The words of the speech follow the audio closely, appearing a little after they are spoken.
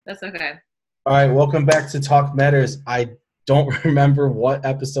That's okay. All right, welcome back to Talk Matters. I don't remember what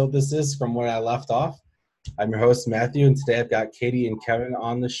episode this is from where I left off. I'm your host, Matthew, and today I've got Katie and Kevin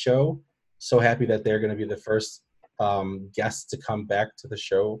on the show. So happy that they're going to be the first guests to come back to the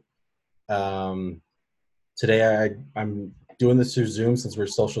show. Um, today I'm doing this through Zoom since we're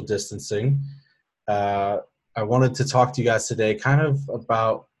social distancing. Uh, I wanted to talk to you guys today kind of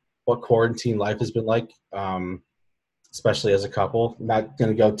about what quarantine life has been like. Especially as a couple. I'm not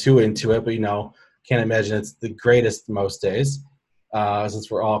going to go too into it, but can't imagine it's the greatest most days, since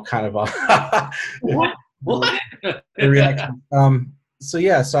we're all kind of What? What? the reaction. So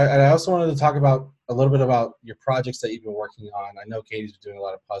I also wanted to talk about a little bit about your projects that you've been working on. I know Katie's been doing a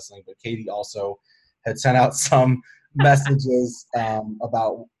lot of puzzling, but Katie also had sent out some messages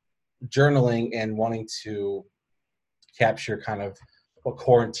about journaling and wanting to capture kind of what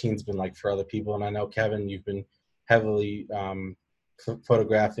quarantine's been like for other people. And I know, Kevin, you've been heavily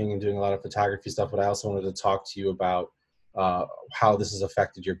photographing and doing a lot of photography stuff, but I also wanted to talk to you about how this has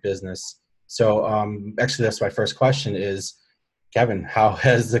affected your business. So actually, that's my first question is, Kevin, how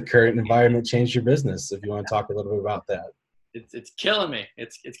has the current environment changed your business? If you want to talk a little bit about that. It's killing me.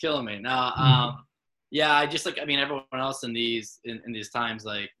 It's killing me. Now, yeah, I just everyone else in these times,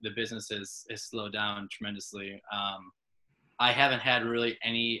 like the business is slowed down tremendously. I haven't had really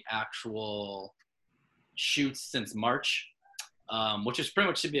any actual shoots since March, which is pretty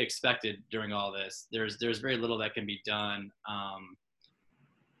much to be expected during all this. There's very little that can be done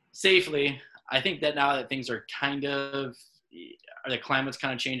safely. I think that now that things are the climate's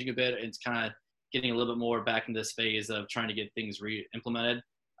kind of changing a bit, it's kind of getting a little bit more back in this phase of trying to get things re-implemented.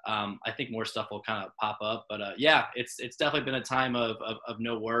 I think more stuff will kind of pop up, but yeah, it's definitely been a time of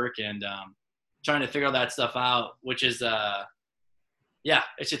no work and trying to figure all that stuff out, which is yeah,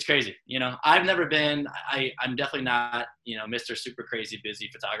 it's just crazy. I'm definitely not, Mr. Super crazy busy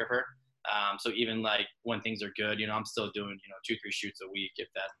photographer. So even like when things are good, I'm still doing, 2-3 shoots a week, if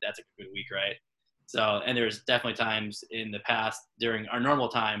that's a good week. Right. So, and there's definitely times in the past during our normal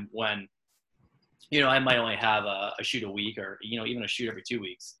time when, I might only have a shoot a week or, even a shoot every 2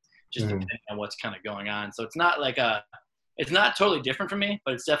 weeks, just depending on what's kind of going on. So it's not it's not totally different for me,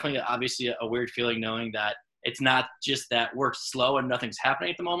 but it's definitely obviously a weird feeling knowing that it's not just that work's slow and nothing's happening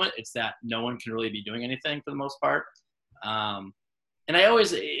at the moment. It's that no one can really be doing anything for the most part. And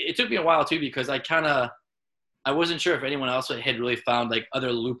it took me a while too, because I wasn't sure if anyone else had really found like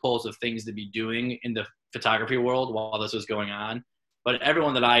other loopholes of things to be doing in the photography world while this was going on. But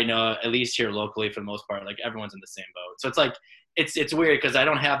everyone that I know, at least here locally for the most part, like everyone's in the same boat. So it's like, it's weird because I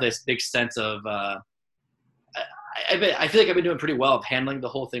don't have this big sense of, I feel like I've been doing pretty well of handling the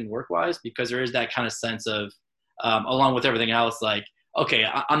whole thing work-wise, because there is that kind of sense of, along with everything else, like, okay,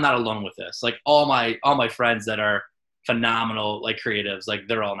 I'm not alone with this. Like all my friends that are phenomenal, like creatives, like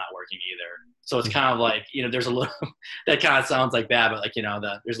they're all not working either. So it's kind of like, there's a little, that kind of sounds like bad, but like,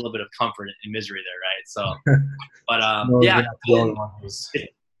 there's a little bit of comfort and misery there. Right. So, but yeah,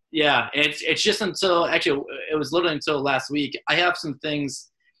 yeah. And it's just until actually, it was literally until last week. I have some things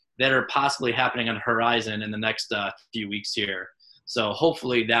that are possibly happening on the horizon in the next few weeks here. So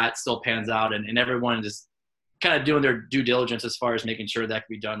hopefully that still pans out and everyone is kind of doing their due diligence as far as making sure that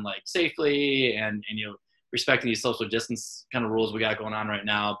can be done like safely and respecting these social distance kind of rules we got going on right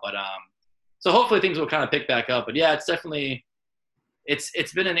now. But so hopefully things will kind of pick back up. But yeah, it's definitely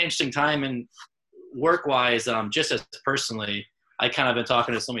it's been an interesting time, and work wise, just as personally, I kind of been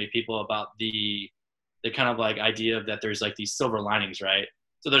talking to so many people about the kind of like idea of that there's like these silver linings, right?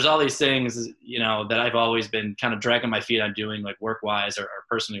 So there's all these things, that I've always been kind of dragging my feet on doing, like work-wise or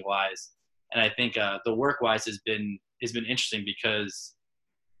personally wise. And I think the work-wise has been interesting because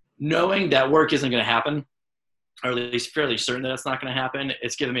knowing that work isn't going to happen, or at least fairly certain that it's not going to happen,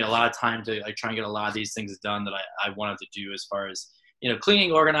 it's given me a lot of time to like try and get a lot of these things done that I wanted to do, as far as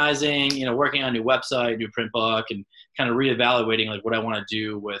cleaning, organizing, working on a new website, new print book, and kind of reevaluating like what I want to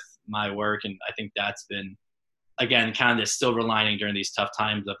do with my work. And I think that's been, again, kind of this silver lining during these tough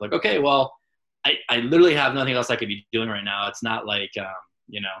times of like, okay, well, I literally have nothing else I could be doing right now. It's not like,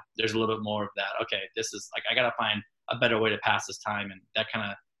 there's a little bit more of that. Okay, this is like, I got to find a better way to pass this time. And that kind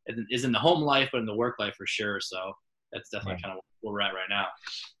of is in the home life, but in the work life for sure. So that's definitely kind of where we're at right now.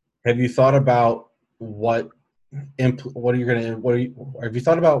 Have you thought about have you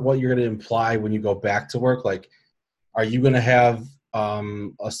thought about what you're going to imply when you go back to work? Like, are you going to have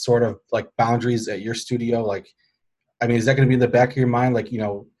a sort of like boundaries at your studio? Like, I mean, is that going to be in the back of your mind? Like,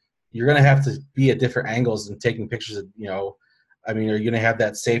 you're going to have to be at different angles and taking pictures of, I mean, are you going to have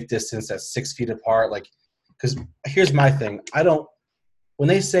that safe distance that's 6 feet apart? Like, because here's my thing. When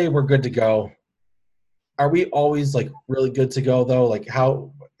they say we're good to go, are we always like really good to go though? Like,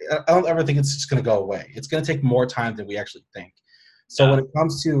 how I don't ever think it's just going to go away. It's going to take more time than we actually think. So when it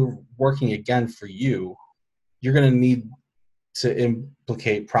comes to working again for you, you're going to need to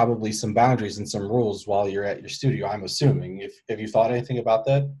implicate probably some boundaries and some rules while you're at your studio, I'm assuming. Have you thought anything about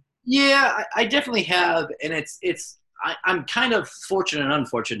that? Yeah, I definitely have, and I'm kind of fortunate and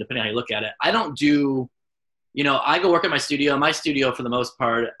unfortunate depending on how you look at it. I don't do, I go work at my studio. My studio, for the most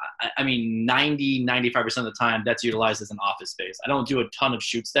part, I mean, 95% of the time, that's utilized as an office space. I don't do a ton of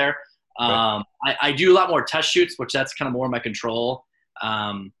shoots there. Right. I do a lot more test shoots, which that's kind of more my control.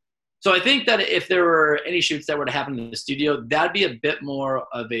 So I think that if there were any shoots that were to happen in the studio, that'd be a bit more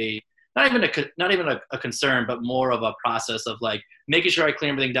of a not even a concern, but more of a process of like making sure I clean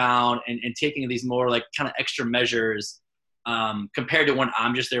everything down and taking these more like kind of extra measures compared to when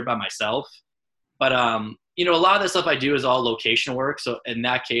I'm just there by myself. But a lot of the stuff I do is all location work, so in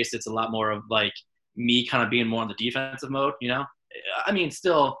that case, it's a lot more of like me kind of being more in the defensive mode. I mean,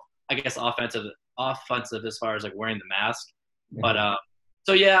 still, I guess offensive as far as like wearing the mask, but.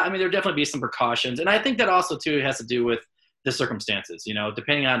 So yeah, I mean, there'll definitely be some precautions. And I think that also too has to do with the circumstances,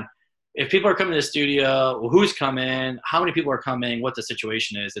 depending on if people are coming to the studio, who's coming, how many people are coming, what the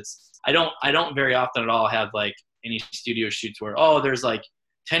situation is. I don't very often at all have like any studio shoots where, there's like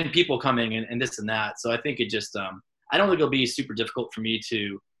 10 people coming and this and that. So I think it just, I don't think it'll be super difficult for me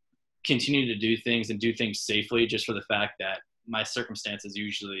to continue to do things and do things safely just for the fact that my circumstances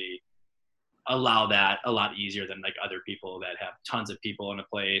usually allow that a lot easier than like other people that have tons of people in a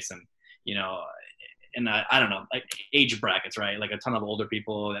place and and I don't know, like age brackets, right? Like a ton of older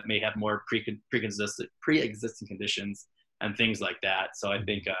people that may have more pre-existing conditions and things like that. So I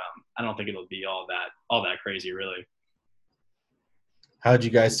think I don't think it'll be all that crazy, really. How'd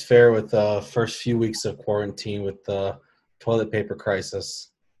you guys fare with the first few weeks of quarantine with the toilet paper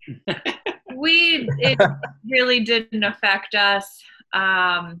crisis? It really didn't affect us.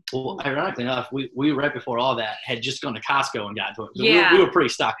 Well, ironically enough, we right before all that had just gone to Costco and got to it. So Yeah. we were pretty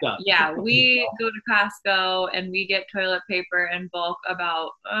stocked up. Yeah, we go to Costco and we get toilet paper in bulk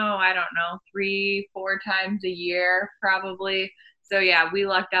about, I don't know, 3-4 times a year probably. So yeah, we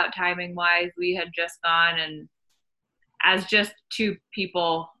lucked out timing wise. We had just gone, and as just two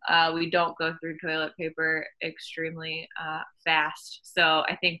people, we don't go through toilet paper extremely fast. So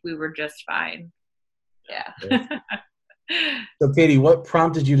I think we were just fine. Yeah. So Katie, what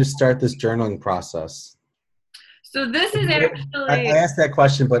prompted you to start this journaling process? So this is actually, I asked that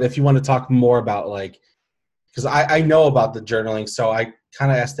question, but if you want to talk more about like, because I know about the journaling, so I kind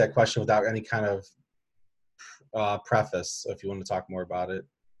of asked that question without any kind of preface. So if you want to talk more about it.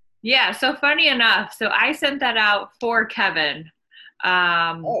 Yeah. So funny enough, so I sent that out for Kevin.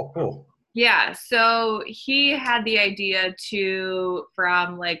 Oh, cool. Yeah. So he had the idea to,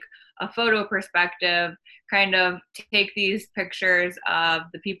 from like a photo perspective, kind of take these pictures of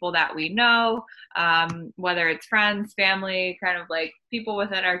the people that we know, whether it's friends, family, kind of like people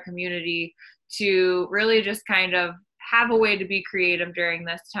within our community, to really just kind of have a way to be creative during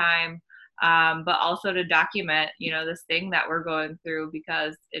this time, but also to document, this thing that we're going through,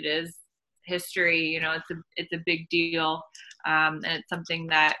 because it is history, it's a big deal, and it's something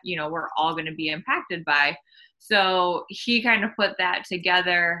that, we're all going to be impacted by. So he kind of put that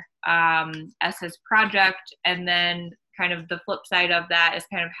together as his project, and then kind of the flip side of that is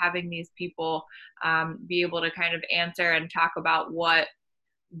kind of having these people be able to kind of answer and talk about what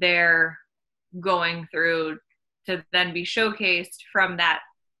they're going through, to then be showcased from that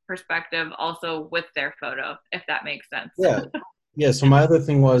perspective also with their photo, if that makes sense. Yeah. So my other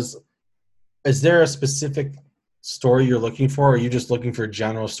thing was, is there a specific story you're looking for, or are you just looking for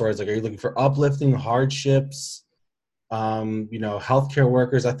general stories? Like, are you looking for uplifting hardships, healthcare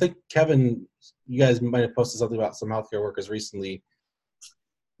workers? I think Kevin, you guys might have posted something about some healthcare workers recently.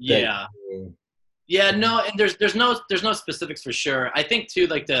 Yeah. No, and there's no specifics for sure. I think too,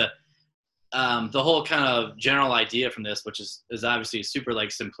 like the whole kind of general idea from this, which is obviously super like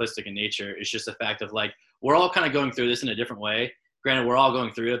simplistic in nature, is just the fact of like, we're all kind of going through this in a different way. Granted, we're all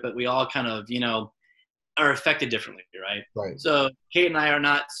going through it, but we all kind of, are affected differently, right? Right. So Kate and I are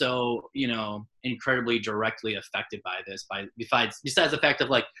not so, incredibly directly affected by this, besides the fact of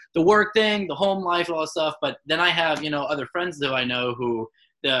like the work thing, the home life, all that stuff. But then I have, other friends that I know who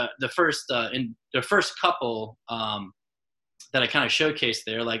the first couple that I kind of showcased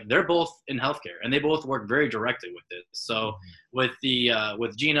there, like they're both in healthcare and they both work very directly with it. So with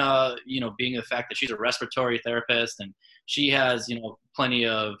Gina, being the fact that she's a respiratory therapist and she has, plenty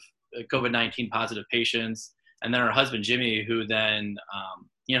of COVID-19 positive patients. And then her husband, Jimmy, who then,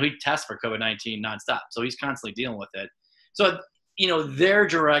 he tests for COVID-19 nonstop. So he's constantly dealing with it. So, their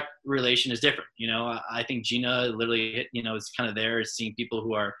direct relation is different. I think Gina literally, is kind of there, is seeing people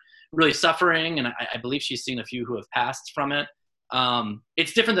who are really suffering. And I believe she's seen a few who have passed from it.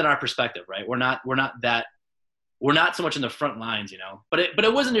 It's different than our perspective, right? We're not so much in the front lines, but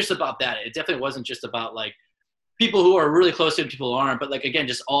it wasn't just about that. It definitely wasn't just about like people who are really close to it, people who aren't, but like, again,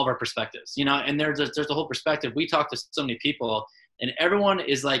 just all of our perspectives, and there's the whole perspective. We talk to so many people, and everyone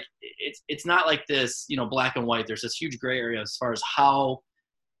is like, it's not like this, black and white. There's this huge gray area as far as how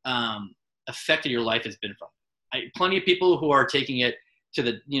affected your life has been from it. Plenty of people who are taking it to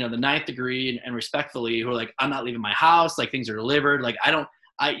the, the ninth degree and respectfully, who are like, I'm not leaving my house. Like, things are delivered. Like,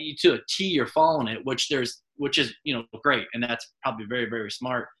 to a T, you're following it, which is, great. And that's probably very, very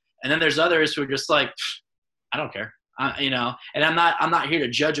smart. And then there's others who are just like, I don't care. And I'm not here to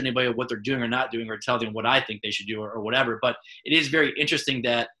judge anybody of what they're doing or not doing, or tell them what I think they should do or whatever. But it is very interesting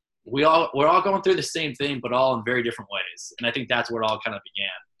that we're all going through the same thing, but all in very different ways. And I think that's where it all kind of began.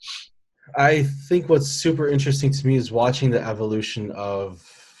 I think what's super interesting to me is watching the evolution of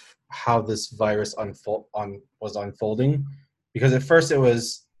how this virus was unfolding. Because at first it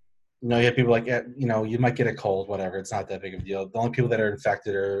was, you had people like, you might get a cold, whatever. It's not that big of a deal. The only people that are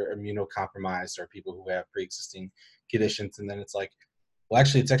infected are immunocompromised or people who have pre-existing conditions. And then it's like, well,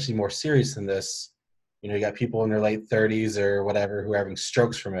 actually, it's actually more serious than this. You got people in their late 30s or whatever who are having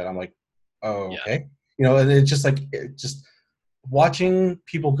strokes from it. I'm like, oh, okay. And it's just like, watching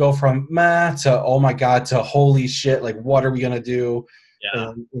people go from meh to, oh my God, to holy shit, like, what are we going to do?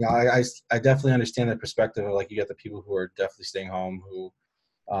 Yeah. And, I definitely understand the perspective of, like, you got the people who are definitely staying home, who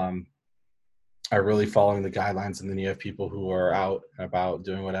are really following the guidelines, and then you have people who are out and about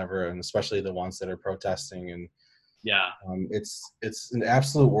doing whatever, and especially the ones that are protesting. And it's an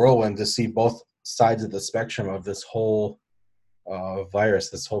absolute whirlwind to see both sides of the spectrum of this whole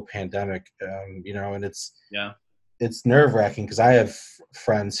virus, this whole pandemic. And it's nerve-wracking because I have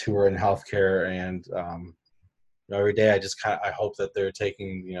friends who are in healthcare, and every day I hope that they're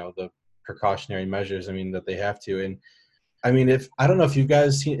taking the precautionary measures. That they have to. And I don't know if you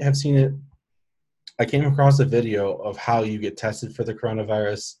guys have seen it. I came across a video of how you get tested for the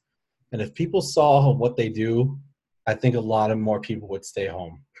coronavirus, and if people saw what they do, I think a lot of more people would stay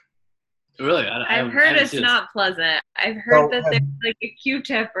home. Really? I've heard it's not pleasant. I've heard that there's like a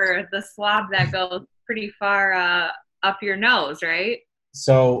Q-tip or the swab that goes pretty far up your nose, right?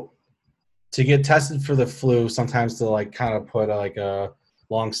 So to get tested for the flu, sometimes they'll like kind of put like a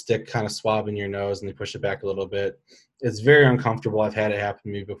long stick kind of swab in your nose, and they push it back a little bit. It's very uncomfortable. I've had it happen to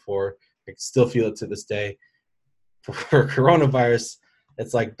me before. I still feel it to this day. For coronavirus,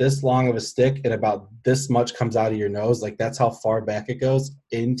 it's like this long of a stick, and about this much comes out of your nose. Like, that's how far back it goes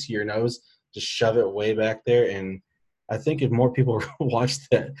into your nose. Just shove it way back there. And I think if more people watch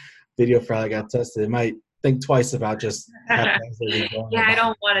that video for how I got tested, they might think twice about just having yeah, I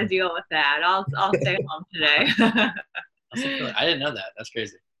don't want to deal with that. I'll stay home today. I didn't know that. That's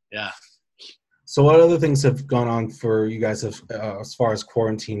crazy. Yeah. So what other things have gone on for you guys as far as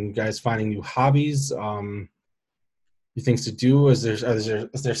quarantine? You guys finding new hobbies, new things to do? Is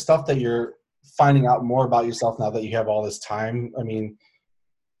there stuff that you're finding out more about yourself now that you have all this time?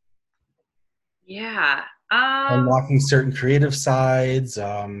 Yeah. Unlocking certain creative sides,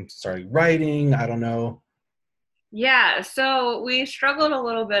 starting writing, I don't know. Yeah, so we struggled a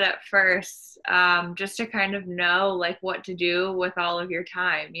little bit at first, just to kind of know like what to do with all of your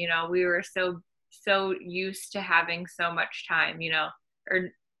time. We were so used to having so much time, or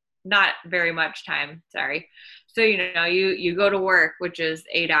not very much time, sorry. So, you go to work, which is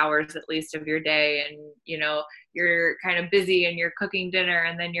 8 hours at least of your day, and, you're kind of busy and you're cooking dinner,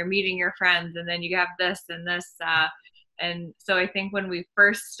 and then you're meeting your friends, and then you have this and this. And so I think when we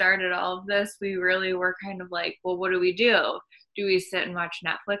first started all of this, we really were kind of like, well, what do we do? Do we sit and watch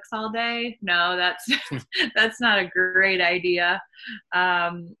Netflix all day? No, that's not a great idea.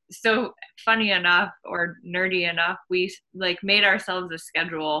 So funny enough, or nerdy enough, we like made ourselves a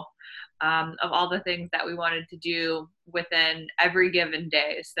schedule of all the things that we wanted to do within every given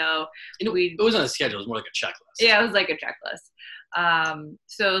day. So it wasn't a schedule; it was more like a checklist. Yeah, it was like a checklist.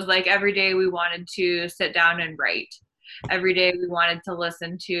 So it was like every day we wanted to sit down and write. Every day we wanted to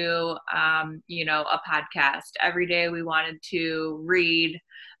listen to, a podcast. Every day we wanted to read.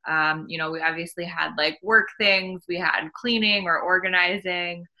 We obviously had like work things. We had cleaning or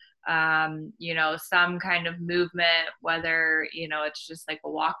organizing, some kind of movement, whether, it's just like a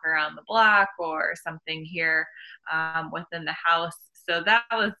walk around the block or something here within the house. So that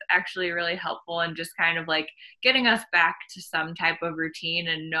was actually really helpful, and just kind of like getting us back to some type of routine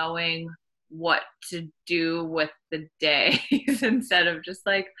and knowing what to do with the days instead of just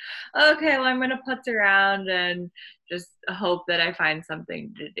like, okay, well, I'm going to putz around and just hope that I find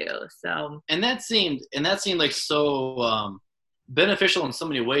something to do. So, and that seemed like so beneficial in so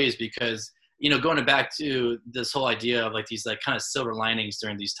many ways, because going back to this whole idea of like these like kind of silver linings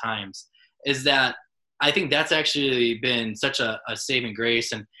during these times, is that I think that's actually been such a saving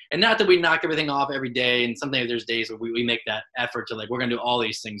grace. And not that we knock everything off every day, and sometimes there's days where we make that effort to like, we're gonna do all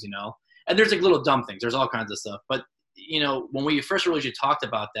these things, and there's like little dumb things, there's all kinds of stuff, but when we first really talked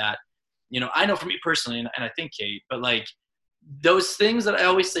about that, I know for me personally, and I think Kate, but like those things that I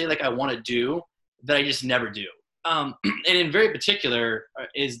always say like I want to do that I just never do. And in very particular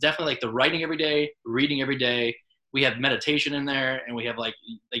is definitely like the writing every day, reading every day. We have meditation in there, and we have like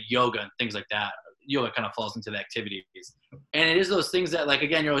yoga and things like that. Yoga kind of falls into the activities, and it is those things that like,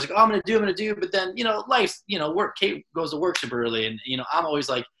 again, you're always like, oh, I'm gonna do, but then life's work. Kate goes to work super early, and I'm always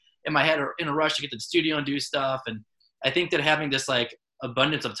like in my head or in a rush to get to the studio and do stuff. And I think that having this like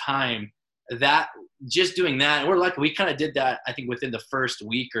abundance of time, that just doing that, and we're lucky we kind of did that, I think, within the first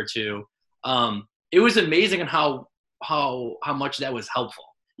week or two. It was amazing on how much that was helpful.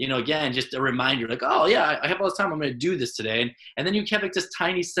 Again, just a reminder, like, oh yeah, I have all this time, I'm going to do this today. And then you have like this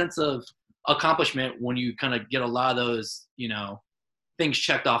tiny sense of accomplishment when you kind of get a lot of those, things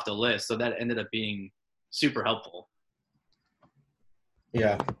checked off the list. So that ended up being super helpful.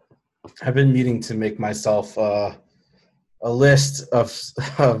 Yeah. I've been meaning to make myself a list of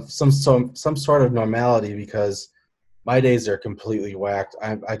some sort of normality, because my days are completely whacked.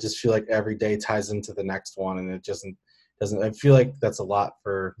 I just feel like every day ties into the next one, and it doesn't. I feel like that's a lot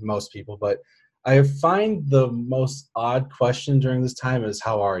for most people, but I find the most odd question during this time is,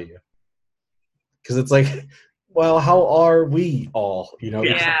 how are you? Because it's like, well, how are we all?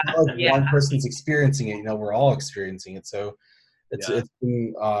 Yeah, one person's experiencing it. We're all experiencing it. So it's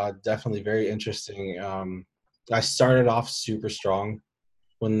been definitely very interesting. I started off super strong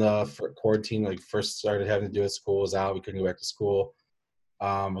when the quarantine like first started having to do with school was out. We couldn't go back to school.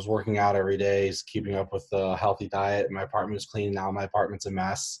 I was working out every day, just keeping up with a healthy diet. My apartment was clean. Now my apartment's a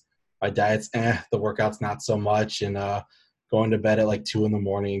mess. My diet's the workout's not so much, and going to bed at like 2 a.m.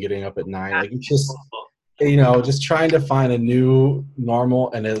 and getting up at 9. Like, it's just, just trying to find a new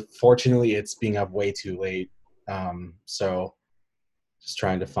normal. And fortunately, it's being up way too late. So just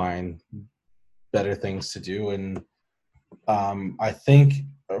trying to find better things to do. And I think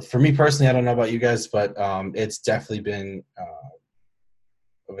for me personally, I don't know about you guys, but it's definitely been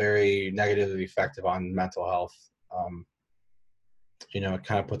very negatively effective on mental health. It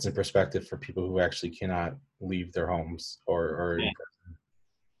kind of puts in perspective for people who actually cannot leave their homes or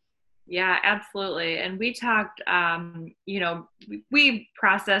Yeah, absolutely. And we talked, we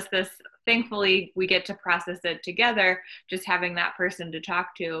process this. Thankfully, we get to process it together, just having that person to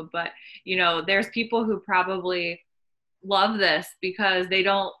talk to. But, there's people who probably love this because they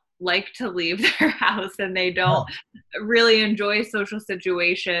don't like to leave their house, and they don't really enjoy social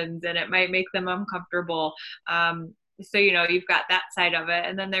situations, and it might make them uncomfortable. So, you've got that side of it.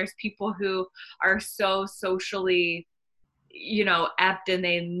 And then there's people who are so socially apt, and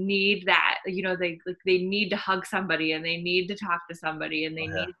they need that, they need to hug somebody, and they need to talk to somebody, and they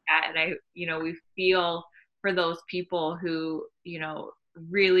need that. And we feel for those people who,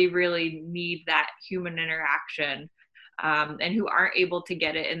 really, really need that human interaction, and who aren't able to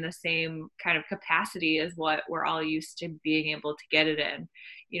get it in the same kind of capacity as what we're all used to being able to get it in.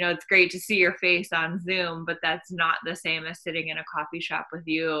 It's great to see your face on Zoom, but that's not the same as sitting in a coffee shop with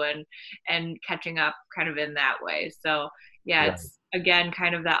you and catching up kind of in that way. So it's again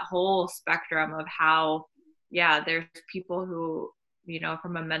kind of that whole spectrum of how, there's people who,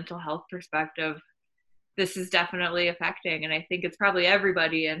 from a mental health perspective, this is definitely affecting. And I think it's probably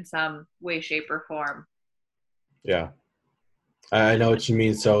everybody in some way, shape, or form. Yeah. I know what you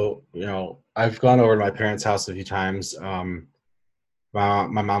mean. So, I've gone over to my parents' house a few times. My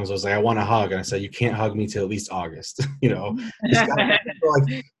mom's always like, I want a hug. And I said, you can't hug me till at least August,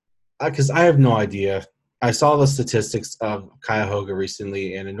 because I have no idea. I saw the statistics of Cuyahoga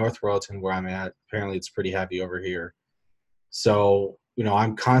recently, and in North Royalton, where I'm at, apparently it's pretty heavy over here. So,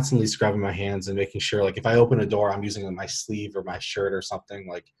 I'm constantly scrubbing my hands and making sure, like, if I open a door, I'm using my sleeve or my shirt or something,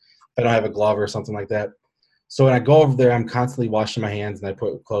 like if I don't have a glove or something like that. So when I go over there, I'm constantly washing my hands, and I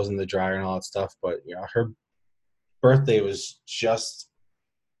put clothes in the dryer and all that stuff. But, her birthday was just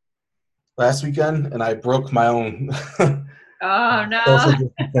last weekend, and I broke my own. Oh, no.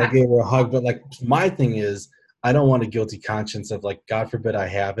 I gave her a hug. But, like, my thing is, I don't want a guilty conscience of, like, God forbid I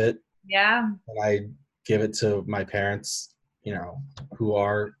have it. Yeah. And I give it to my parents, who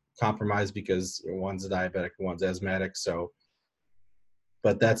are compromised, because one's a diabetic and one's asthmatic. So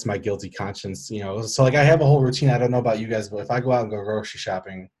but that's my guilty conscience, you know. So like I have a whole routine. I don't know about you guys, but if I go out and go grocery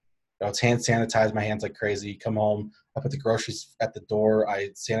shopping, it's hand sanitize my hands like crazy. Come home, I put the groceries at the door. I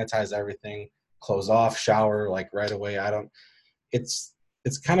sanitize everything, close off, shower like right away. I don't. It's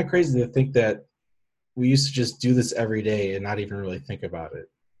kind of crazy to think that we used to just do this every day and not even really think about it.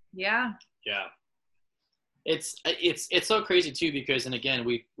 Yeah. Yeah. It's so crazy too, because, and again,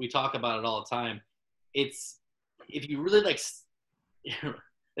 we talk about it all the time. It's, if you really like, at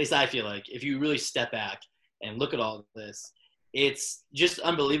least I feel like if you really step back and look at all this, it's just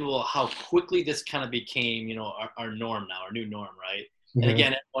unbelievable how quickly this kind of became, you know, our norm now, our new norm, right? Mm-hmm. And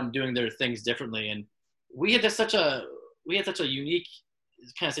again, everyone doing their things differently. And we had such a unique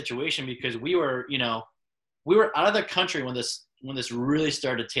kind of situation, because we were out of the country when this really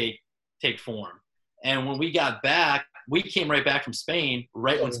started to take form. And when we got back, we came right back from Spain,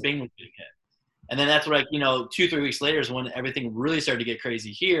 right when Spain was getting hit. And then that's like, 2-3 weeks later is when everything really started to get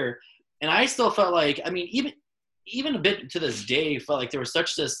crazy here. And I still felt like, I mean, even a bit to this day, felt like there was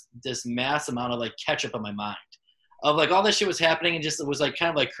such this mass amount of like catch up in my mind of like all this shit was happening, and just it was like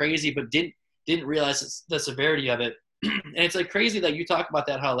kind of like crazy, but didn't realize the severity of it. And it's like crazy that you talk about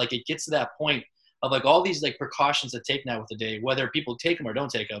that, how like it gets to that point of like all these like precautions to take now with the day, whether people take them or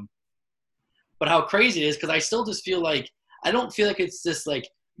don't take them. But how crazy it is, because I still just feel like, I don't feel like it's this like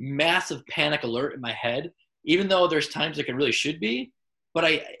massive panic alert in my head, even though there's times like it really should be. But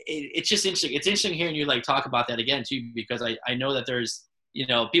it's just interesting. It's interesting hearing you like talk about that again too, because I know that there's,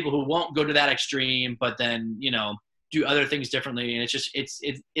 people who won't go to that extreme, but then, do other things differently. And it's just, it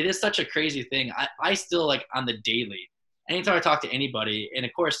is such a crazy thing. I still like on the daily, anytime I talk to anybody, and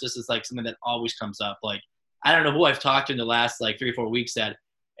of course this is like something that always comes up. Like, I don't know who I've talked to in the last like 3 or 4 weeks that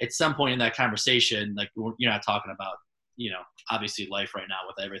at some point in that conversation, like you're not talking about, obviously life right now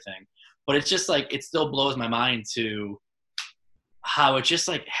with everything, but it's just like, it still blows my mind to how it just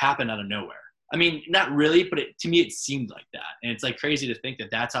like happened out of nowhere. I mean, not really, but to me, it seemed like that. And it's like crazy to think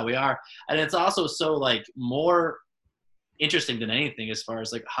that that's how we are. And it's also so like more interesting than anything as far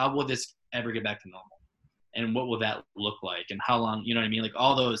as like, how will this ever get back to normal? And what will that look like? And how long, you know what I mean? Like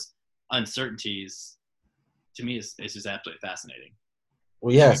all those uncertainties to me is just absolutely fascinating.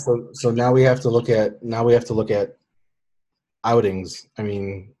 Well, yeah. So now we have to look at outings. I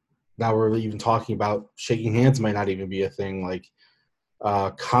mean, now we're even talking about shaking hands might not even be a thing. Like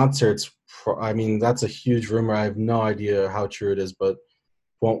concerts. I mean, that's a huge rumor. I have no idea how true it is, but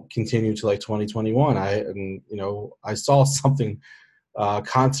won't continue to like 2021. I saw something.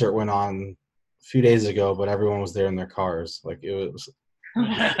 Concert went on a few days ago, but everyone was there in their cars. Like it was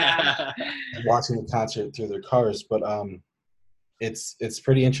watching the concert through their cars. But it's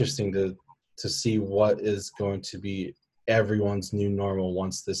pretty interesting to see what is going to be everyone's new normal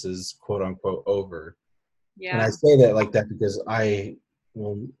once this is quote unquote over. Yeah. And I say that like that because I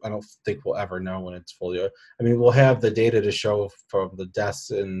don't think we'll ever know when it's fully over. I mean, we'll have the data to show from the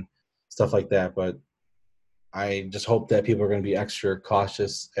deaths and stuff like that, but I just hope that people are going to be extra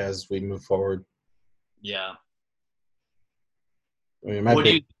cautious as we move forward. Yeah. I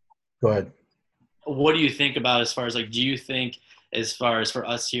mean, go ahead. What do you think about as far as like, do you think as far as for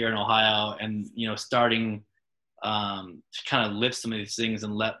us here in Ohio and, starting to kind of lift some of these things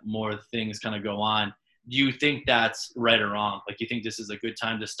and let more things kind of go on, do you think that's right or wrong? Like, do you think this is a good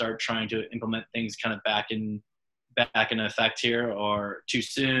time to start trying to implement things kind of back in effect here, or too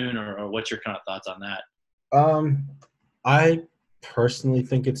soon, or what's your kind of thoughts on that? I personally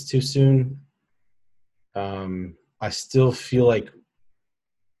think it's too soon. I still feel like,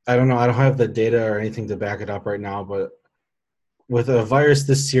 I don't know, I don't have the data or anything to back it up right now, but with a virus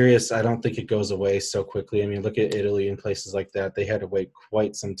this serious, I don't think it goes away so quickly. I mean, look at Italy and places like that. They had to wait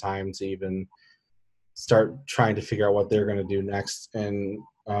quite some time to even start trying to figure out what they're going to do next. And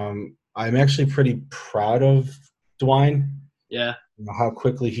I'm actually pretty proud of DeWine. Yeah. How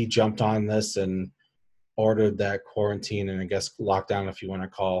quickly he jumped on this and ordered that quarantine and I guess lockdown, if you want to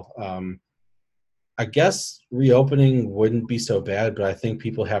call. I guess reopening wouldn't be so bad, but I think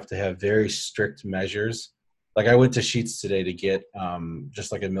people have to have very strict measures. Like I went to Sheetz today to get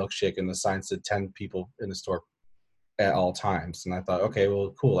just like a milkshake, and the sign said 10 people in the store at all times. And I thought, okay,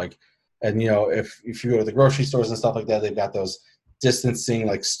 well, cool. Like, and if you go to the grocery stores and stuff like that, they've got those distancing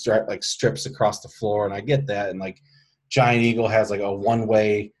like strips across the floor, and I get that. And like Giant Eagle has like a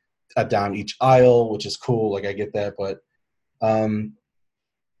one-way down each aisle, which is cool. Like I get that, but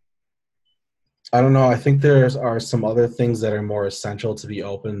I don't know. I think there are some other things that are more essential to be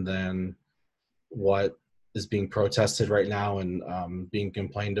open than what is being protested right now and being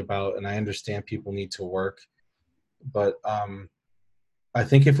complained about. And I understand people need to work, but I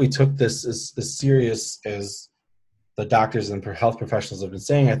think if we took this as serious as the doctors and health professionals have been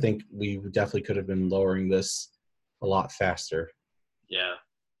saying, I think we definitely could have been lowering this a lot faster. Yeah.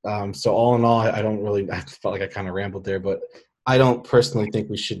 So all in all, I don't really, I felt like I kind of rambled there, but I don't personally think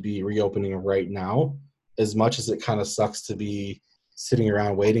we should be reopening right now. As much as it kind of sucks to be sitting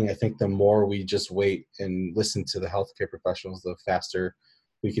around waiting, I think the more we just wait and listen to the healthcare professionals, the faster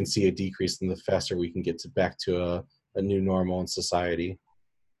we can see a decrease and the faster we can get back to a new normal in society.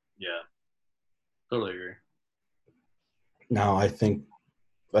 Yeah. Totally agree. Now, I think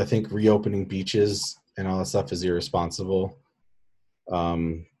reopening beaches and all that stuff is irresponsible. I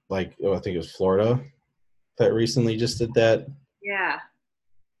think it was Florida that recently just did that. Yeah.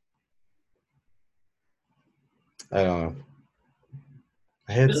 I don't know.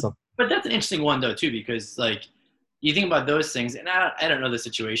 I had some. But that's an interesting one though too, because like you think about those things, and I don't know the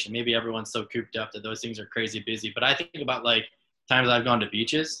situation. Maybe everyone's so cooped up that those things are crazy busy. But I think about like times I've gone to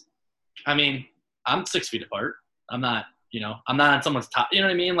beaches. I mean, I'm 6 feet apart. I'm not, I'm not on someone's top. You know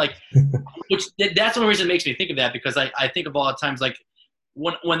what I mean? Like, that's one reason it makes me think of that, because I think of all the times like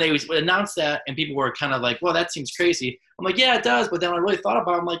when they announced that and people were kind of like, well, that seems crazy. I'm like, yeah, it does. But then when I really thought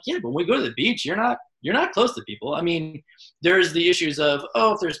about it, I'm like, yeah, but when we go to the beach, you're not close to people. I mean, there's the issues of,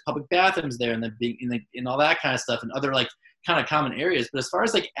 if there's public bathrooms there and then being and all that kind of stuff and other like kind of common areas. But as far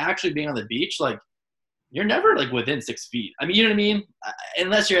as like actually being on the beach, like you're never like within 6 feet. I mean, you know what I mean?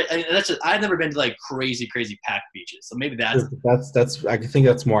 I've never been to like crazy packed beaches. So maybe that's I think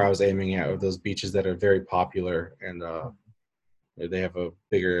that's more I was aiming at, with those beaches that are very popular and they have a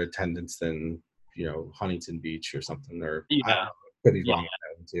bigger attendance than, Huntington Beach or something, or yeah. Could be wrong with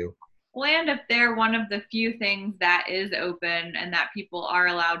that too. Well, and if they're one of the few things that is open and that people are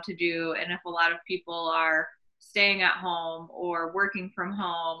allowed to do, and if a lot of people are staying at home or working from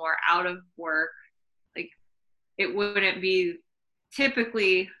home or out of work, like it wouldn't be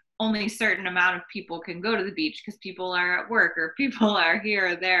typically only a certain amount of people can go to the beach because people are at work or people are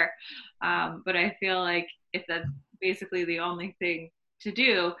here or there. But I feel like if that's basically the only thing to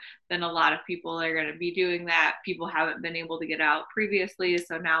do, then a lot of people are going to be doing that. People haven't been able to get out previously,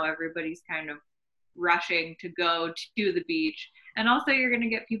 so now everybody's kind of rushing to go to the beach. And also you're going to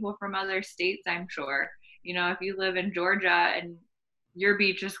get people from other states, I'm sure. If you live in Georgia and your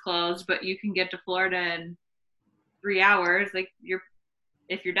beach is closed, but you can get to Florida in 3 hours, like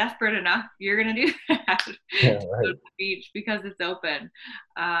if you're desperate enough, you're going to do that. Yeah, right. Go to the beach because it's open.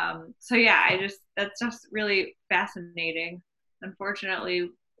 So yeah, that's just really fascinating. Unfortunately,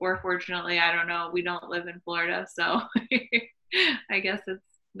 or fortunately, I don't know, we don't live in Florida, so I guess it's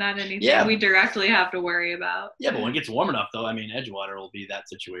not anything we directly have to worry about. Yeah, but when it gets warm enough, though, I mean, Edgewater will be that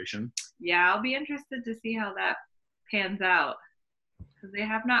situation. Yeah, I'll be interested to see how that pans out, because they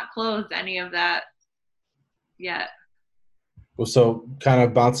have not closed any of that yet. Well, so kind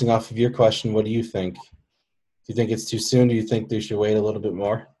of bouncing off of your question, what do you think? Do you think it's too soon? Do you think they should wait a little bit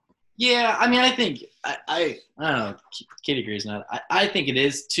more? Yeah, I mean, I think I don't know. Kate agrees not. I think it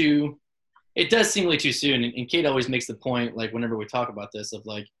is too. It does seem really too soon, and Kate always makes the point, like whenever we talk about this, of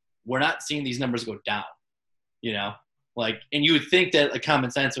like we're not seeing these numbers go down, like, and you would think that a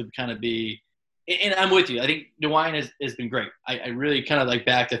common sense would kind of be, and I'm with you. I think DeWine has been great. I really kind of like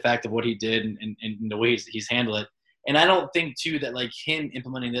back the fact of what he did and the way he's handled it, and I don't think too that like him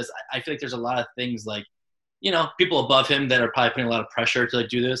implementing this. I feel like there's a lot of things like, people above him that are probably putting a lot of pressure to like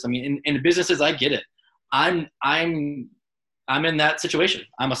do this. I mean, in businesses, I get it. I'm in that situation.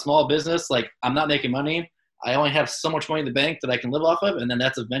 I'm a small business. Like I'm not making money. I only have so much money in the bank that I can live off of. And then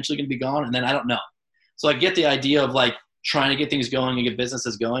that's eventually going to be gone. And then I don't know. So I get the idea of like trying to get things going and get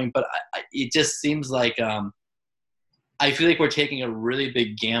businesses going. But it just seems like I feel like we're taking a really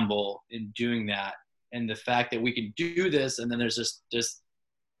big gamble in doing that. And the fact that we can do this, and then there's just this,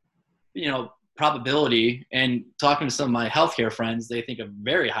 probability, and talking to some of my healthcare friends, they think a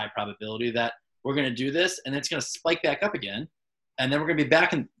very high probability that we're going to do this and it's going to spike back up again. And then we're going to be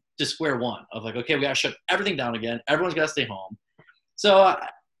back to square one of like, okay, we got to shut everything down again. Everyone's got to stay home. So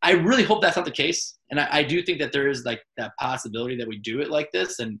I really hope that's not the case. And I do think that there is like that possibility that we do it like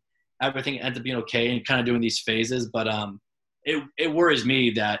this and everything ends up being okay and kind of doing these phases. But it worries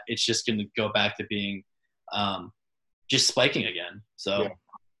me that it's just going to go back to being just spiking again. So. Yeah.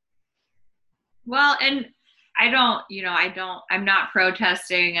 Well, and I'm not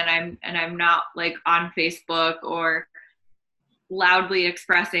protesting and I'm not like on Facebook or loudly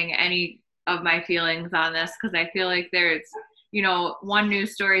expressing any of my feelings on this, because I feel like there's, one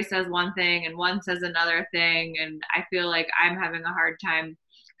news story says one thing and one says another thing. And I feel like I'm having a hard time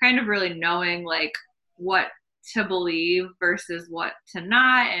kind of really knowing like what to believe versus what to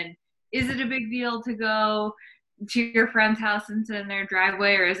not. And is it a big deal to go? to your friend's house and sit in their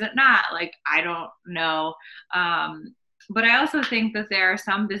driveway, or is it not? Like, I don't know. But I also think that there are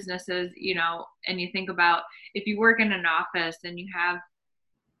some businesses, you know, and you think about if you work in an office and you have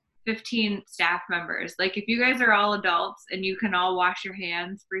 15 staff members, like if you guys are all adults and you can all wash your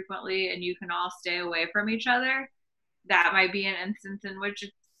hands frequently and you can all stay away from each other, that might be an instance in which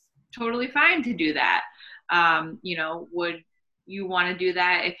it's totally fine to do that. You know, would you want to do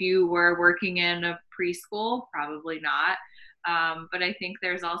that if you were working in a preschool? Probably not. But I think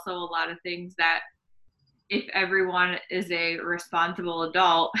there's also a lot of things that if everyone is a responsible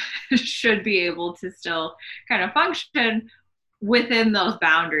adult should be able to still kind of function within those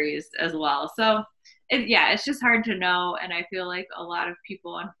boundaries as well. So yeah, it's just hard to know. And I feel like a lot of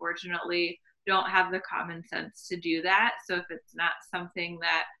people, unfortunately, don't have the common sense to do that. So if it's not something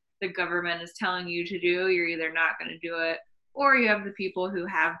that the government is telling you to do, you're either not going to do it, or you have the people who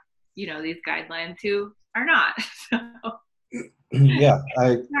have, you know, these guidelines who are not. So Yeah,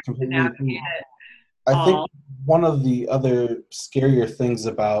 I completely navigate agree. it I think all. one of the other scarier things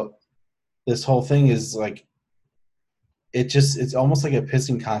about this whole thing is like it's almost like a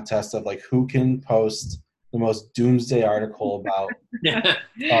pissing contest of like who can post the most doomsday article about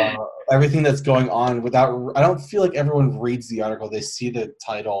everything that's going on without. I don't feel like everyone reads the article. They see the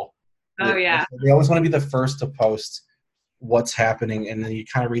title. Oh yeah. They always want to be the first to post what's happening, and then you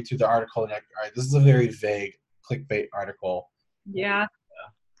kind of read through the article and you're like, all right, this is a very vague clickbait article. Yeah.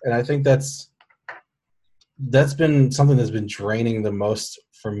 And I think that's been something that's been draining the most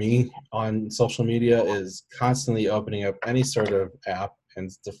for me on social media, is constantly opening up any sort of app and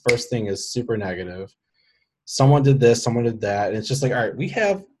the first thing is super negative. Someone did this, someone did that, and it's just like, all right, we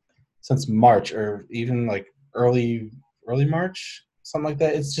have since March, or even like early March, something like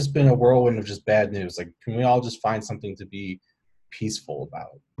that. It's just been a whirlwind of just bad news. Like, can we all just find something to be peaceful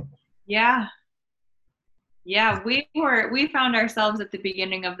about? Yeah. Yeah, we found ourselves at the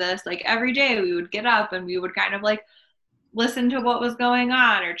beginning of this, like every day we would get up and we would kind of like listen to what was going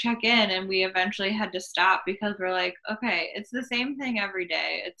on or check in, and we eventually had to stop because we're like, okay, it's the same thing every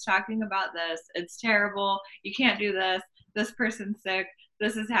day. It's talking about this. It's terrible. You can't do this. This person's sick.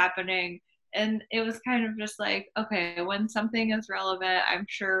 This is happening. And it was kind of just like, okay, when something is relevant, I'm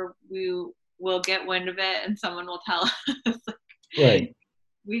sure we will get wind of it and someone will tell us. Right.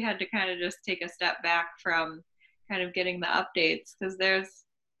 We had to kind of just take a step back from kind of getting the updates because there's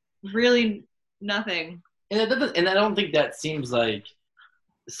really nothing. And I don't think that seems like,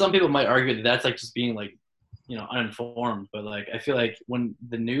 some people might argue that that's like just being like, you know, uninformed. But like, I feel like when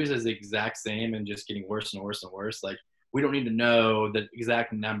the news is the exact same and just getting worse and worse and worse, like we don't need to know the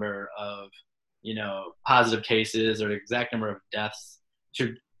exact number of, you know, positive cases or the exact number of deaths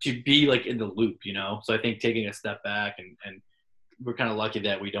to be like in the loop, you know. So I think taking a step back, and we're kind of lucky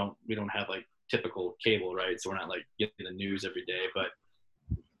that we don't have like typical cable, right? So we're not like getting the news every day. But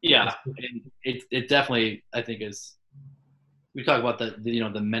yeah, and it definitely, I think, is, we talk about the you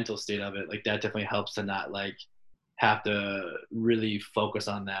know, the mental state of it, like that definitely helps to not like have to really focus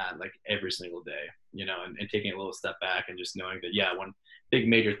on that like every single day, you know, and taking a little step back and just knowing that, yeah, when big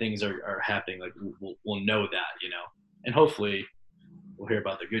major things are happening, like we'll know that, you know, and hopefully we'll hear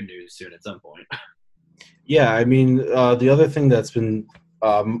about the good news soon at some point. Yeah, I mean, the other thing that's been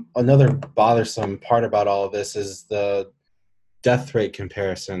another bothersome part about all of this is the death rate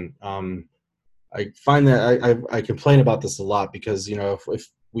comparison. I find that I complain about this a lot because, you know, if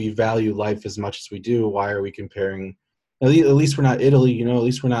we value life as much as we do, why are we comparing? At least we're not Italy, you know, at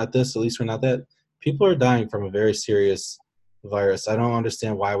least we're not this, at least we're not that. People are dying from a very serious virus. I don't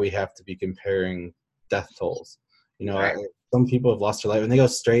understand why we have to be comparing death tolls. You know, Right. some people have lost their life and they go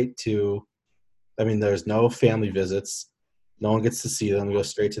straight to, I mean, there's no family visits. No one gets to see them. They go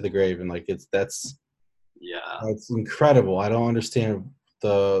straight to the grave. And like, Yeah. that's incredible. I don't understand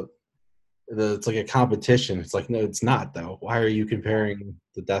it's like a competition. It's like, no, it's not though. Why are you comparing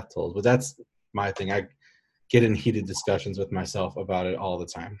the death tolls? But that's my thing. I get in heated discussions with myself about it all the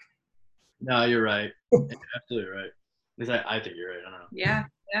time. No, you're right. You're absolutely right. At least I think you're right. I don't know. Yeah.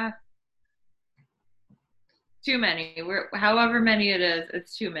 Yeah. Too many. We're however many it is,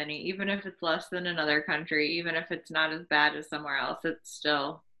 it's too many. Even if it's less than another country, even if it's not as bad as somewhere else, it's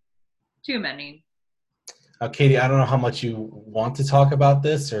still too many. Katie, I don't know how much you want to talk about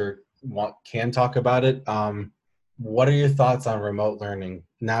this or can talk about it. What are your thoughts on remote learning?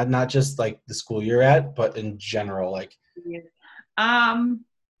 Not just like the school you're at, but in general. Like, Um,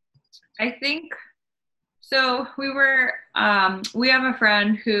 I think so. We have a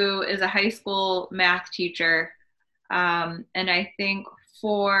friend who is a high school math teacher. And I think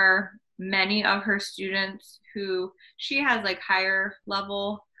for many of her students who she has like higher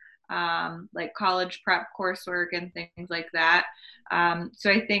level like college prep coursework and things like that.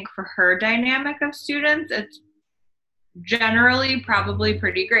 So I think for her dynamic of students, it's generally probably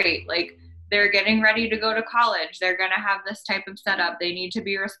pretty great. Like, they're getting ready to go to college. They're going to have this type of setup. They need to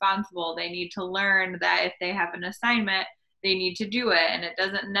be responsible. They need to learn that if they have an assignment, they need to do it. And it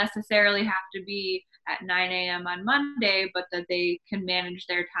doesn't necessarily have to be at 9 a.m. on Monday, but that they can manage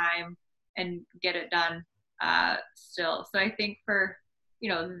their time and get it done still. So I think for,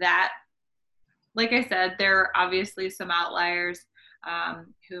 that, like I said, there are obviously some outliers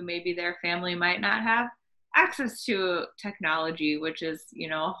who maybe their family might not have access to technology, which is,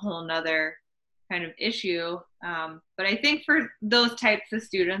 a whole nother kind of issue. But I think for those types of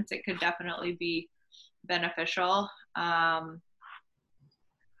students, it could definitely be beneficial. Outside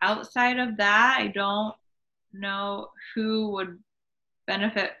of that, I don't know who would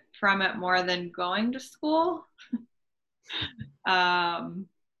benefit from it more than going to school.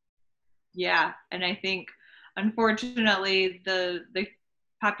 Yeah, and I think, unfortunately, the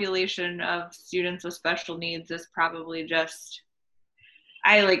population of students with special needs is probably just,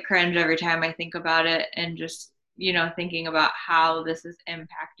 I like cringe every time I think about it, and just, thinking about how this is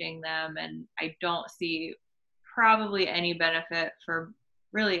impacting them. And I don't see probably any benefit for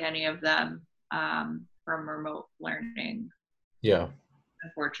really any of them from remote learning. Yeah.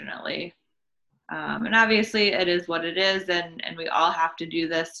 Unfortunately. And obviously it is what it is, and we all have to do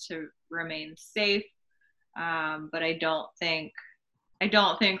this to remain safe. But I don't think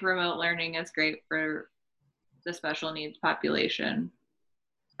remote learning is great for the special needs population.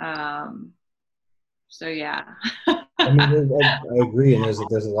 So yeah. I mean, I agree, and there's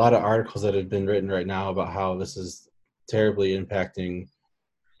a lot of articles that have been written right now about how this is terribly impacting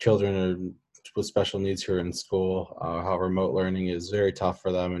children with special needs who are in school. How remote learning is very tough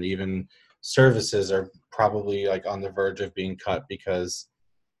for them, and even services are probably like on the verge of being cut because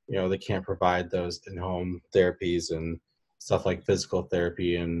they can't provide those in-home therapies and stuff like physical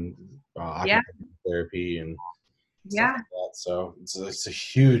therapy and occupational therapy and stuff like that. So it's a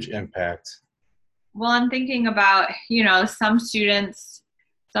huge impact. Well, I'm thinking about, some students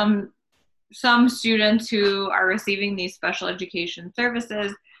who are receiving these special education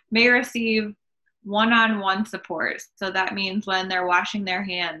services may receive one-on-one support. So that means when they're washing their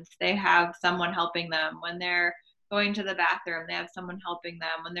hands, they have someone helping them. When they're going to the bathroom, they have someone helping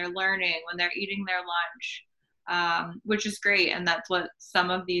them. When they're learning, when they're eating their lunch, which is great. And that's what some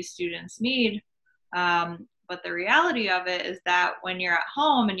of these students need. But the reality of it is that when you're at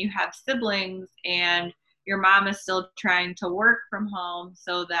home and you have siblings and your mom is still trying to work from home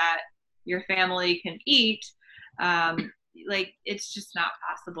so that your family can eat, it's just not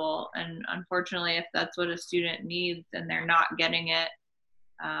possible. And unfortunately, if that's what a student needs and they're not getting it,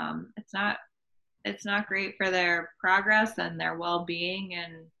 it's not great for their progress and their well-being,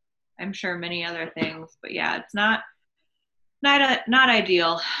 and I'm sure many other things. But yeah, it's not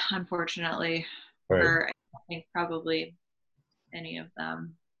ideal, unfortunately, right. For I think probably any of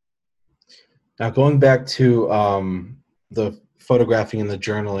them. Now, going back to the photographing and the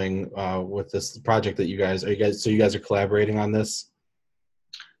journaling with this project that you guys are collaborating on this?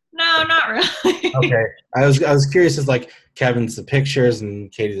 No, not really. Okay. I was curious, as like Kevin's the pictures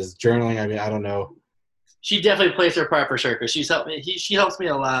and Katie's journaling. I mean, I don't know. She definitely plays her part for sure, because she helps me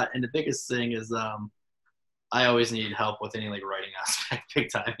a lot, and the biggest thing is I always need help with any like writing aspect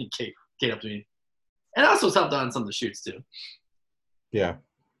big time. And Kate helped me. And also it's helped on some of the shoots too. Yeah.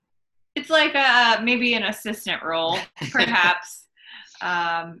 It's like maybe an assistant role, perhaps,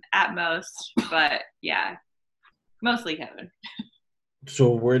 at most. But yeah, mostly Kevin.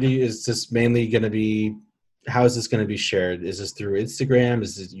 So is this mainly going to be, how is this going to be shared? Is this through Instagram?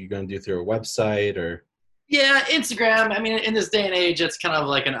 You going to do through a website or? Yeah, Instagram. I mean, in this day and age, it's kind of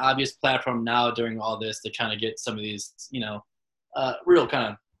like an obvious platform now during all this to kind of get some of these, real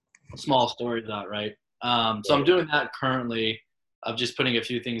kind of small stories out, right? So I'm doing that currently, of just putting a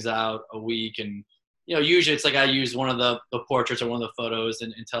few things out a week. And, usually it's like I use one of the portraits or one of the photos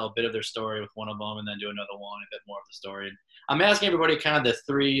and tell a bit of their story with one of them, and then do another one, a bit more of the story. And I'm asking everybody kind of the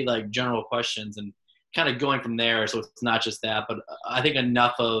three like general questions and kind of going from there. So it's not just that, but I think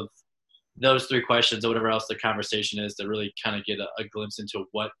enough of those three questions or whatever else the conversation is to really kind of get a glimpse into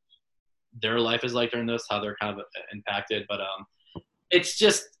what their life is like during this, how they're kind of impacted. But it's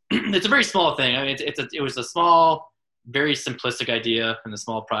just, it's a very small thing. I mean, it was a small, very simplistic idea and a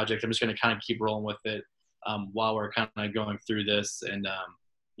small project. I'm just going to kind of keep rolling with it while we're kind of going through this. And,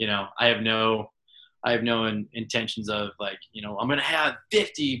 I have no intentions of like, I'm going to have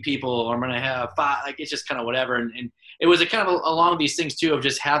 50 people or I'm going to have 5, like, it's just kind of whatever. And it was a kind of along these things too, of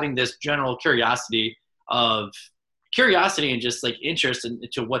just having this general curiosity of, curiosity and just like interest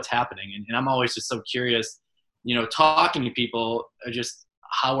into what's happening. And I'm always just so curious, talking to people, just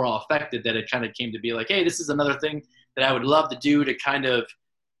how we're all affected, that it kind of came to be like, hey, this is another thing that I would love to do to kind of,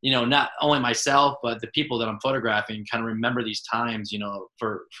 not only myself, but the people that I'm photographing kind of remember these times,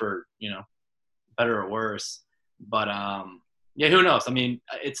 for better or worse. But yeah, who knows? I mean,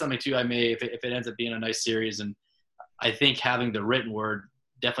 it's something too, I may, if it ends up being a nice series. And I think having the written word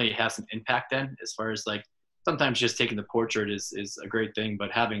definitely has some impact then, as far as like, sometimes just taking the portrait is a great thing, but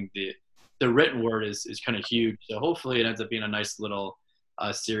having the written word is kind of huge. So hopefully it ends up being a nice little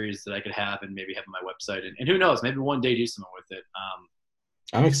series that I could have and maybe have on my website. And who knows, maybe one day do something with it.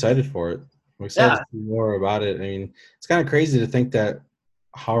 I'm excited for it. I'm excited to see more about it. I mean, it's kind of crazy to think that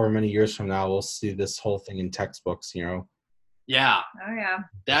however many years from now we'll see this whole thing in textbooks. Yeah. Oh yeah.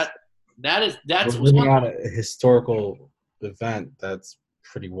 That's we're living on a historical event that's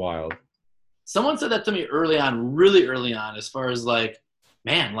pretty wild. Someone said that to me really early on, as far as like,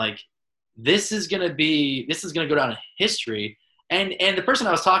 man, like this is gonna go down in history. And the person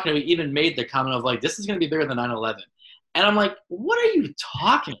I was talking to even made the comment of like, this is gonna be bigger than 9/11. And I'm like, what are you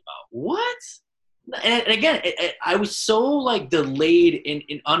talking about? What? And again, I was so like delayed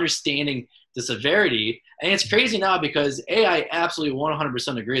in understanding the severity. And it's crazy now because I absolutely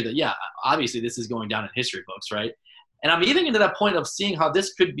 100% agree that, yeah, obviously this is going down in history books, right? And I'm even into that point of seeing how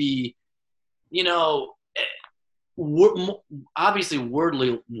this could be, obviously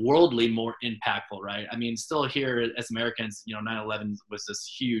worldly more impactful, right? I mean, still here as Americans, 9/11 was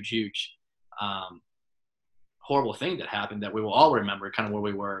this huge, horrible thing that happened that we will all remember kind of where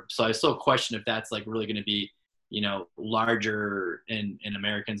we were. So I still question if that's like really going to be, larger in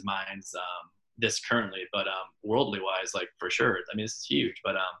Americans' minds this currently, but worldly wise, like for sure. I mean, this is huge,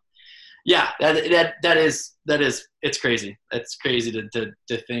 but yeah, that is it's crazy. It's crazy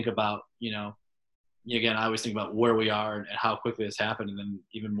to think about, again, I always think about where we are and how quickly this happened. And then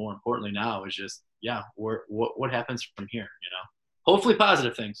even more importantly now is just, yeah, what happens from here, hopefully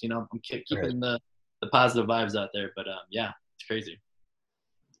positive things, I'm keeping the positive vibes out there, but yeah, it's crazy.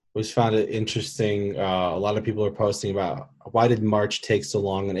 Always found it interesting. A lot of people are posting about why did March take so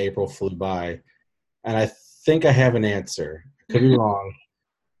long and April flew by? And I think I have an answer. I could be wrong.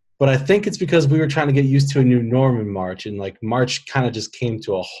 But I think it's because we were trying to get used to a new norm in March, and like March kind of just came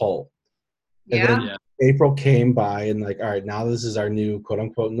to a halt. And then April came by and like, all right, now this is our new quote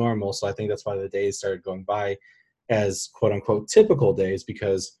unquote normal. So I think that's why the days started going by as quote unquote typical days,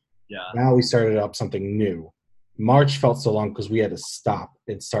 because now we started up something new. March felt so long because we had to stop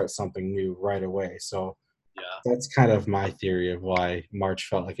and start something new right away. So that's kind of my theory of why March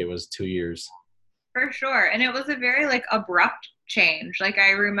felt like it was 2 years. For sure. And it was a very like abrupt change. Like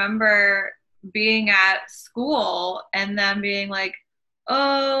I remember being at school and then being like,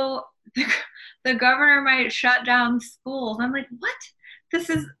 oh, the governor might shut down schools. I'm like, what? This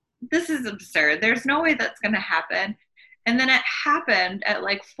is absurd. There's no way that's going to happen. And then it happened at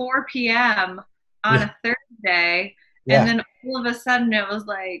like 4 p.m. on a Thursday. And then all of a sudden it was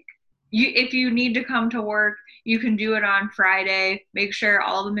like, if you need to come to work, you can do it on Friday. Make sure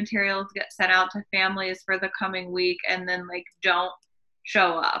all the materials get sent out to families for the coming week, and then like don't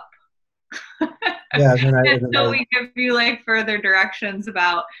show up. So we give you like further directions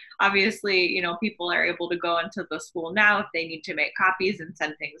about, obviously, people are able to go into the school now if they need to make copies and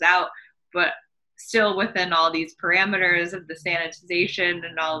send things out, but still within all these parameters of the sanitization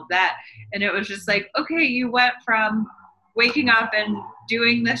and all of that. And it was just like, okay, you went from waking up and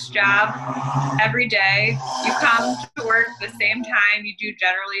doing this job every day, you come to work the same time, you do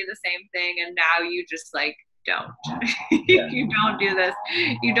generally the same thing, and now you just like don't. You don't do this.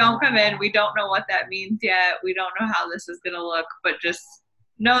 You don't come in. We don't know what that means yet. We don't know how this is going to look, but just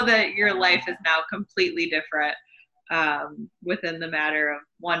know that your life is now completely different within the matter of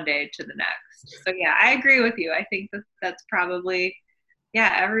one day to the next. So yeah, I agree with you. I think that's probably,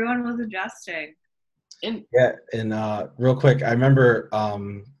 everyone was adjusting. And real quick, I remember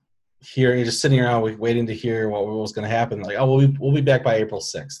hearing, just sitting around waiting to hear what was going to happen. Like, oh, we'll be back by April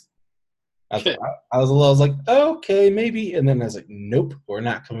 6th. I was like, okay, maybe. And then I was like, nope, we're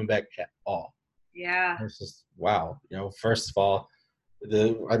not coming back at all. Yeah. It's just, wow. First of all,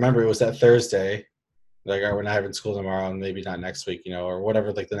 I remember it was that Thursday. Like, all right, we're not having school tomorrow, and maybe not next week, or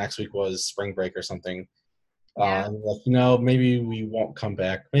whatever. Like the next week was spring break or something. And like, maybe we won't come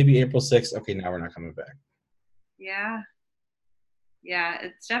back. Maybe April 6th. Okay, now we're not coming back. Yeah. Yeah,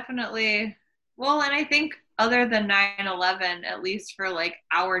 it's definitely, well, and I think other than 9/11, at least for like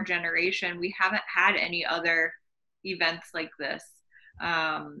our generation, we haven't had any other events like this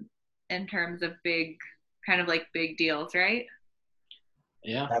in terms of big deals, right?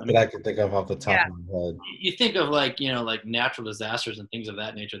 Yeah. Not that I can think of off the top of my head. You think of like, you know, like natural disasters and things of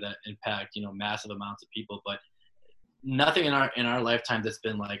that nature that impact, you know, massive amounts of people, but nothing in our lifetime that's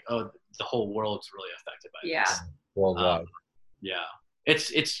been like, oh, the whole world's really affected by this. Worldwide. Yeah.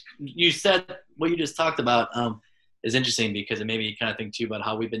 It's you said what you just talked about is interesting because it made me kind of think too about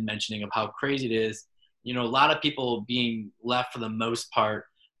how we've been mentioning of how crazy it is. You know, a lot of people being left for the most part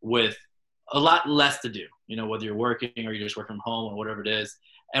with a lot less to do, you know, whether you're working or you're just working from home or whatever it is.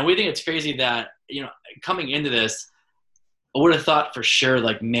 And we think it's crazy that, you know, coming into this, I would have thought for sure,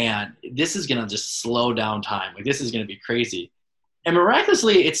 like, man, this is going to just slow down time. Like, this is going to be crazy. And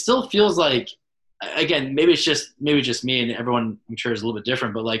miraculously, it still feels like, again, maybe it's just me and everyone I'm sure is a little bit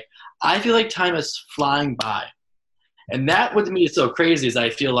different, but like, I feel like time is flying by. And that what to me is so crazy is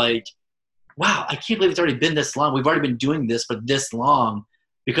I feel like, wow, I can't believe it's already been this long. We've already been doing this for this long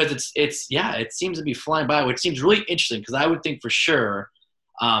because it seems to be flying by, which seems really interesting because I would think for sure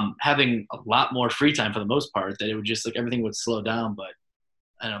having a lot more free time for the most part that it would just like everything would slow down. But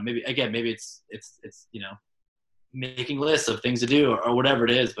I don't know, maybe it's you know, making lists of things to do or whatever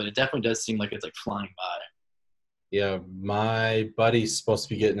it is, but it definitely does seem like it's like flying by. Yeah, my buddy's supposed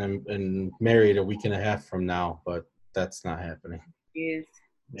to be getting married a week and a half from now, but that's not happening. Jeez.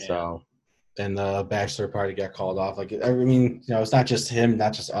 So, and the bachelor party got called off. Like, I mean, you know, it's not just him,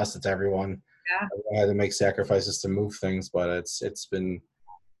 not just us, it's everyone. Yeah. Everyone had to make sacrifices to move things, but it's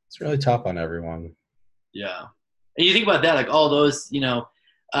really tough on everyone. Yeah. And you think about that, like all those, you know,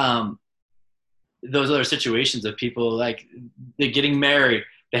 those other situations of people like they're getting married,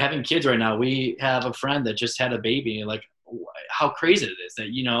 they're having kids right now. We have a friend that just had a baby, and like how crazy it is that,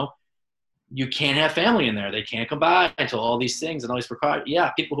 you know, you can't have family in there. They can't come by until all these things and all these precautions.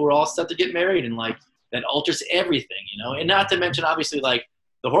 Yeah, people who are all set to get married and like that alters everything, you know. And not to mention obviously like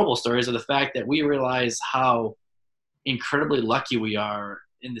the horrible stories of the fact that we realize how incredibly lucky we are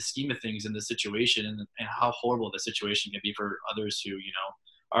in the scheme of things in this situation and how horrible the situation can be for others who, you know,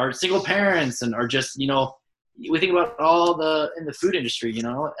 are single parents and are just, you know, we think about all in the food industry, you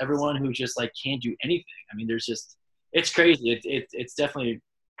know, everyone who just like can't do anything. I mean, there's just, it's crazy. It's definitely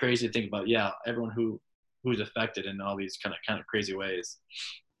crazy to think about. Yeah. Everyone who's affected in all these kind of crazy ways.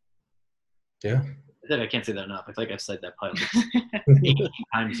 Yeah. I think I can't say that enough. I feel like I've said that probably 8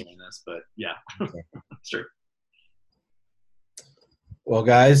 times in this, but yeah, it's true. Well,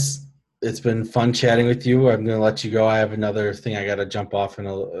 guys, it's been fun chatting with you. I'm going to let you go. I have another thing I got to jump off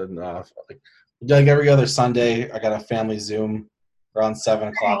like every other Sunday. I got a family Zoom around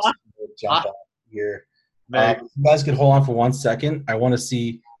 7:00. So jump off here. If you guys could hold on for 1 second. I want to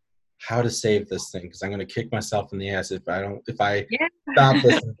see how to save this thing because I'm going to kick myself in the ass if I stop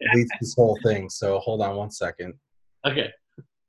this and delete this whole thing. So hold on 1 second. Okay.